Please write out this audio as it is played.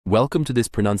Welcome to this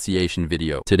pronunciation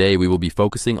video. Today we will be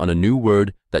focusing on a new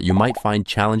word that you might find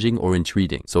challenging or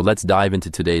intriguing. So let's dive into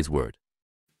today's word.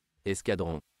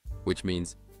 Escadron, which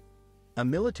means a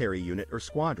military unit or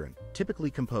squadron, typically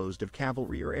composed of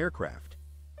cavalry or aircraft.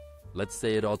 Let's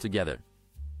say it all together.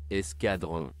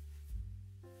 Escadron.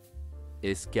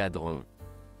 Escadron.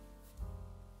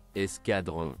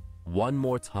 Escadron. One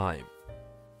more time.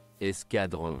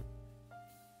 Escadron.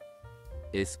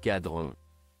 Escadron.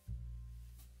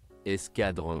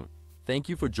 Escadron. Thank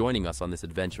you for joining us on this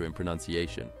adventure in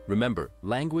pronunciation. Remember,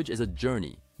 language is a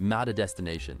journey, not a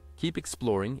destination. Keep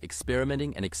exploring,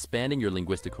 experimenting, and expanding your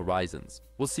linguistic horizons.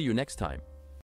 We'll see you next time.